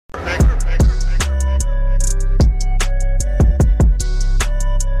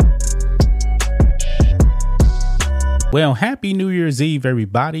Well, happy New Year's Eve,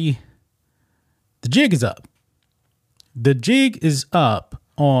 everybody. The jig is up. The jig is up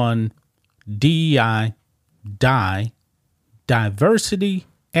on DEI, diversity,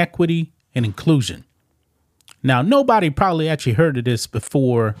 equity, and inclusion. Now, nobody probably actually heard of this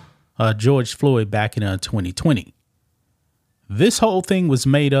before George Floyd back in 2020. This whole thing was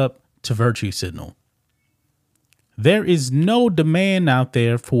made up to virtue signal. There is no demand out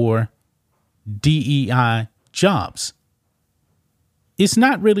there for DEI jobs. It's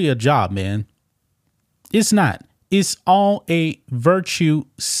not really a job, man. It's not. It's all a virtue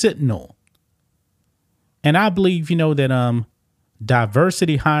signal. And I believe, that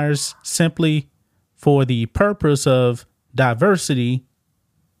diversity hires simply for the purpose of diversity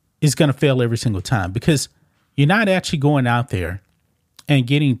is going to fail every single time, because you're not actually going out there and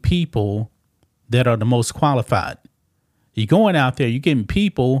getting people that are the most qualified. You're going out there, you're getting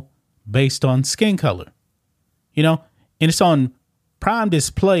people based on skin color, and it's on prime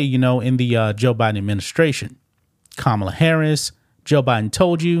display, in the Joe Biden administration. Kamala Harris, Joe Biden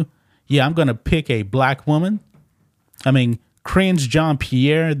told you, I'm going to pick a black woman. Cringe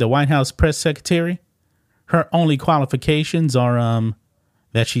Jean-Pierre, the White House press secretary, her only qualifications are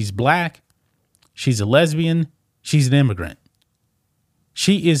that she's black, she's a lesbian, she's an immigrant.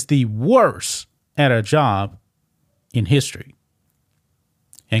 She is the worst at her job in history.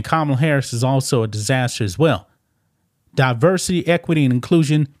 And Kamala Harris is also a disaster as well. Diversity, equity, and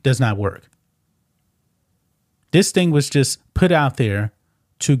inclusion does not work. This thing was just put out there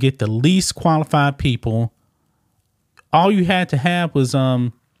to get the least qualified people. All you had to have was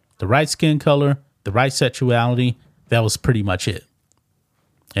the right skin color, the right sexuality. That was pretty much it.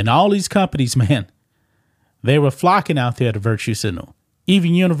 And all these companies, man, they were flocking out there to virtue signal.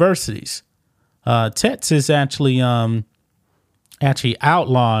 Even universities. Texas actually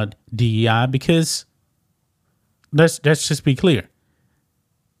outlawed DEI because let's just be clear.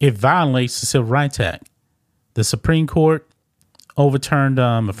 It violates the Civil Rights Act. The Supreme Court overturned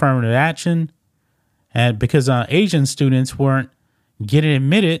affirmative action, and because Asian students weren't getting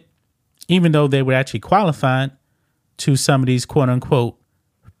admitted, even though they were actually qualified to some of these quote unquote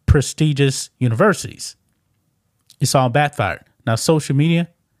prestigious universities. It's all backfired. Now, social media,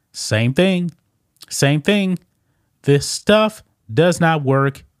 same thing. This stuff does not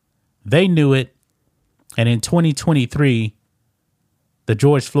work. They knew it. And in 2023, the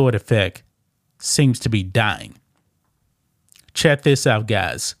George Floyd effect seems to be dying. Check this out,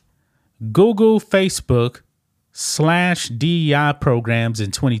 guys. Google Facebook /DEI programs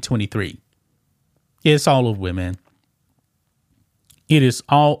in 2023. It's all over with, man. It is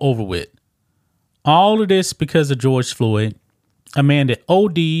all over with. All of this because of George Floyd, a man that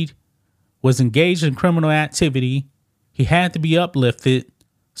OD'd, was engaged in criminal activity. He had to be uplifted.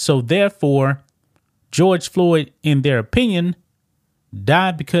 So therefore, George Floyd, in their opinion,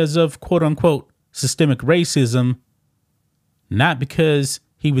 died because of quote unquote systemic racism, not because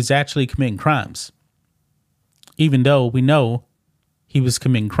he was actually committing crimes. Even though we know he was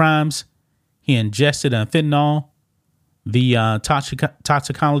committing crimes, he ingested fentanyl. The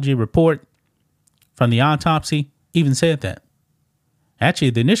toxicology report from the autopsy even said that. Actually,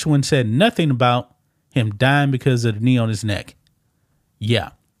 the initial one said nothing about him dying because of the knee on his neck.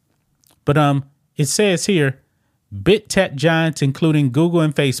 Yeah. But it says here, big tech giants, including Google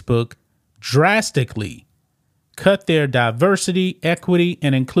and Facebook, drastically cut their diversity, equity,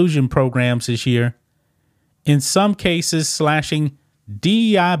 and inclusion programs this year, in some cases slashing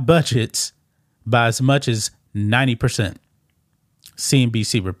DEI budgets by as much as 90%.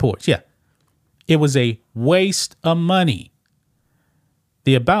 CNBC reports. Yeah, it was a waste of money.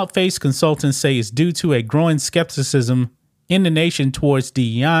 The About Face consultants say it's due to a growing skepticism in the nation towards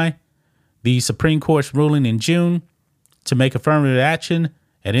DEI, the Supreme Court's ruling in June to make affirmative action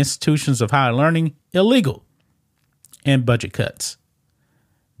at institutions of higher learning illegal, and budget cuts.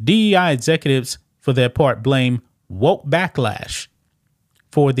 DEI executives, for their part, blame woke backlash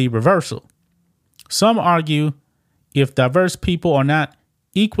for the reversal. Some argue if diverse people are not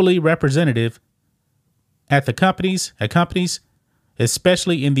equally representative at companies,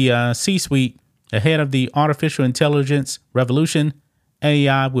 especially in the C-suite ahead of the artificial intelligence revolution,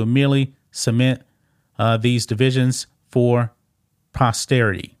 AI will merely cement these divisions for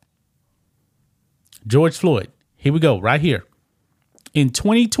posterity. George Floyd, here we go, right here. In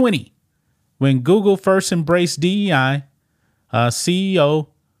 2020, when Google first embraced DEI, CEO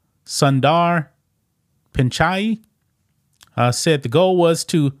Sundar Pichai said the goal was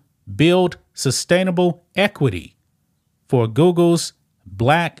to build sustainable equity for Google's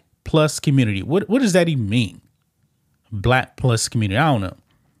Black Plus community. What does that even mean? Black Plus community? I don't know.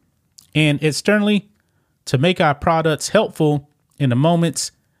 And externally, to make our products helpful in the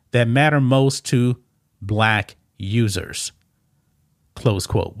moments that matter most to Black users. Close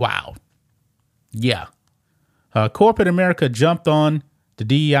quote. Wow. Yeah. Corporate America jumped on the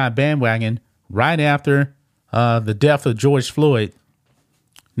DEI bandwagon right after the death of George Floyd.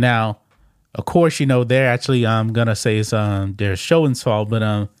 Now, of course, they're actually, I'm going to say it's their showing's fault,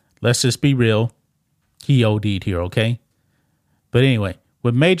 but let's just be real. He OD'd here, okay? But anyway,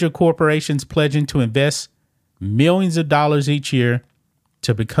 with major corporations pledging to invest millions of dollars each year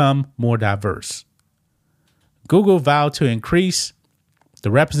to become more diverse, Google vowed to increase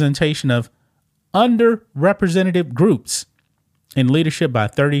the representation of underrepresented groups in leadership by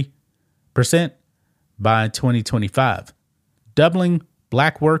 30% by 2025, doubling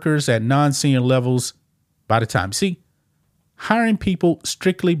Black workers at non-senior levels by the time. See, hiring people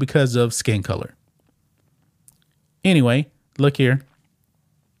strictly because of skin color. Anyway, look here.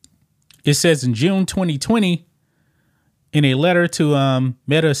 It says in June 2020, in a letter to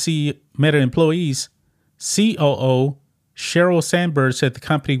Meta employees, COO Sheryl Sandberg said the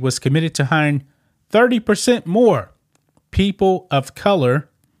company was committed to hiring 30% more people of color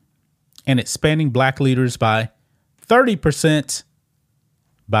and expanding Black leaders by 30%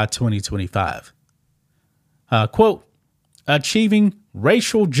 by 2025. Quote, achieving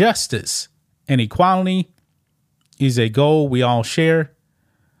racial justice and equality is a goal we all share,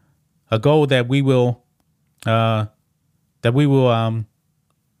 a goal that we will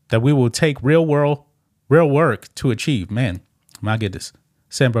take real work to achieve. Man, my goodness.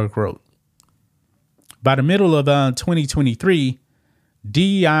 Sandberg wrote. By the middle of 2023,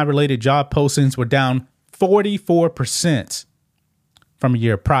 DEI-related job postings were down 44% from a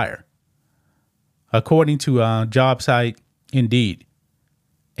year prior, according to job site Indeed.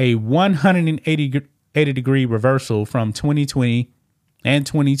 A 180-degree reversal from 2020 and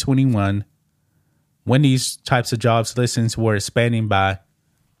 2021, when these types of jobs listings were expanding by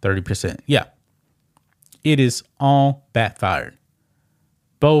 30%. Yeah, it is all backfired.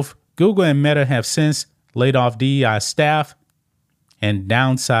 Both Google and Meta have since laid off DEI staff and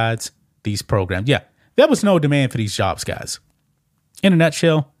downsized these programs. Yeah, there was no demand for these jobs, guys. In a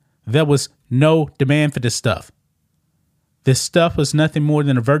nutshell, there was no demand for this stuff. This stuff was nothing more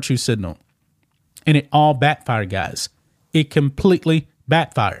than a virtue signal. And it all backfired, guys. It completely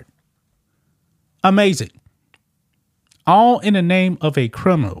backfired. Amazing. All in the name of a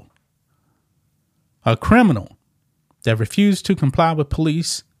criminal. A criminal that refused to comply with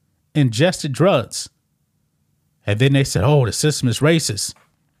police, ingested drugs. And then they said, oh, the system is racist.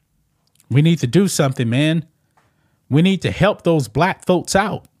 We need to do something, man. We need to help those Black folks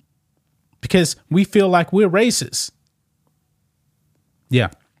out because we feel like we're racist. Yeah.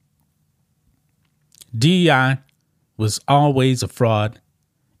 DEI was always a fraud.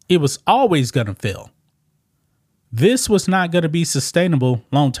 It was always going to fail. This was not going to be sustainable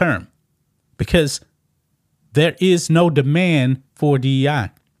long term because there is no demand for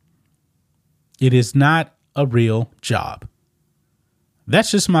DEI. It is not a real job.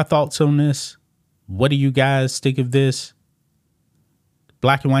 That's just my thoughts on this. What do you guys think of this?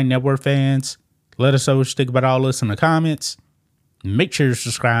 Black and White Network fans, let us know what you think about all this in the comments. Make sure you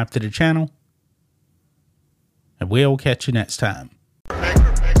subscribe to the channel. And we'll catch you next time.